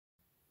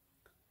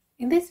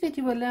In this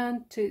video we'll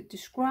learn to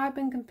describe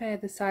and compare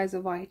the size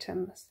of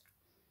items.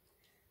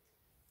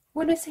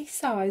 When we say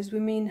size, we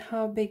mean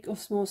how big or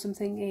small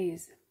something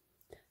is.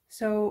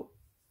 So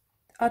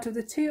out of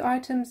the two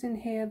items in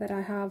here that I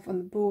have on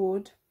the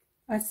board,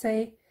 I'd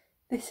say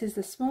this is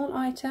the small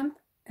item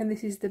and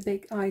this is the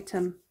big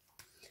item.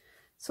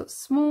 So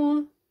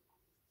small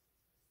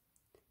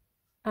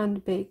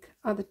and big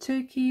are the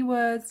two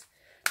keywords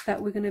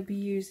that we're going to be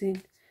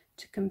using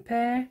to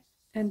compare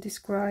and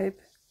describe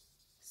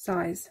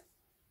size.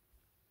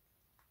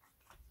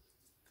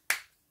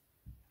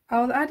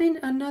 I'll add in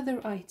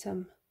another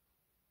item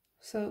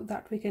so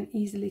that we can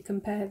easily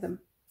compare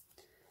them.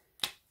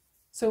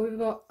 So we've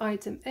got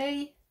item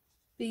A,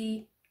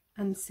 B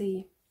and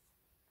C.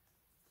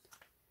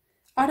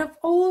 Out of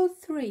all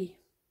three,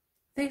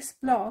 this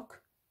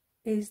block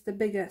is the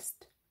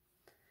biggest.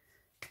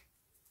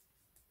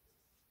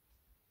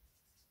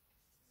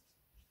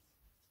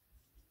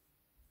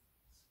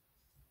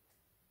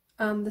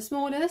 And the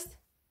smallest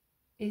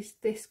is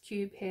this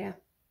cube here.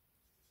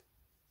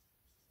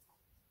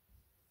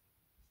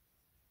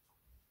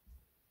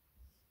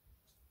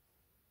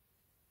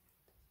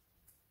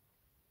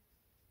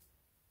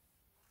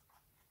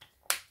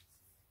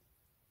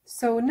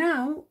 So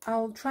now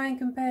I'll try and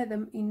compare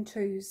them in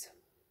twos.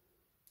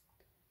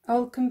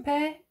 I'll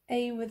compare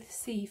A with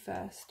C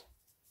first.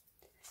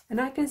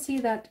 And I can see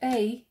that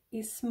A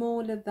is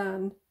smaller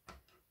than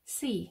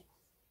C.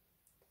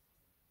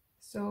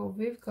 So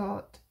we've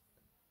got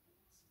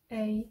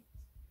A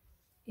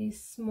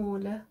is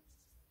smaller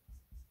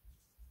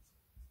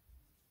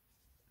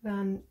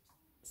than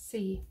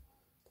C,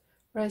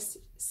 whereas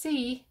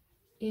C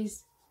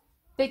is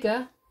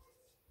bigger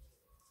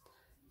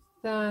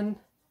than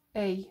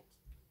A.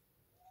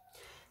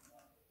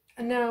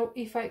 And now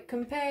if I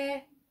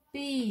compare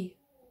B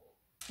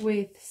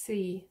with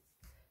C,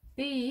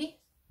 B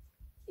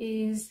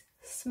is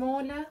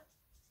smaller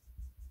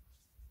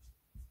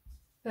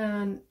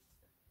than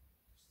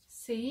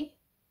C,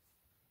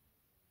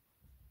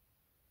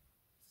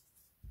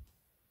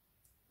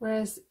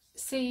 whereas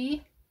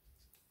C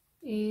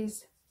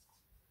is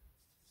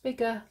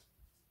bigger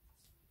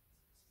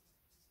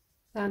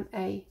than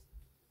A.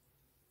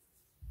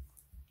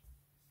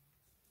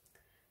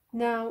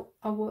 Now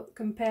I will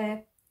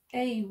compare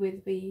A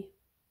with B.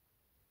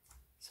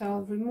 So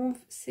I'll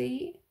remove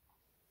C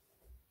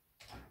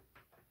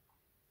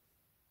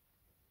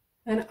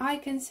and I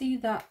can see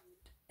that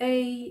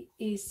A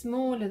is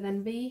smaller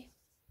than B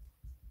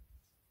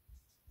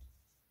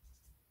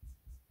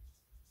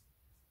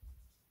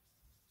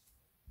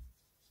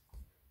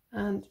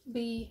and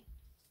B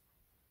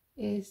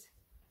is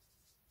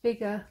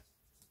bigger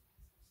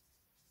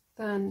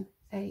than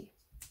A.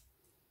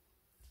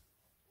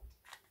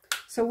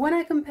 So when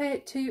I compare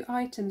two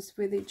items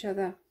with each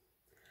other,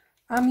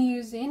 I'm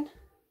using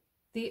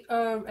the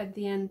at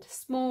the end,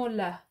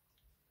 smaller,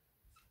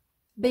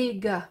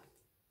 bigger,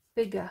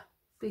 bigger,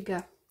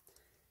 bigger.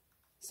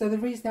 So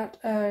there is that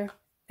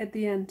at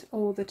the end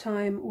all the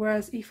time,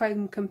 whereas if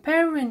I'm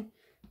comparing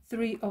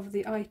three of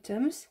the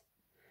items,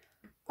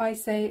 I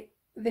say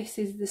this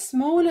is the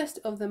smallest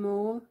of them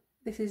all,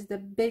 this is the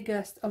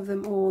biggest of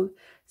them all.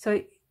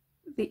 So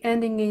the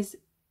ending is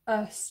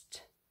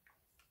ust.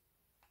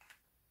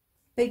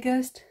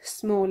 Biggest,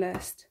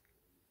 smallest.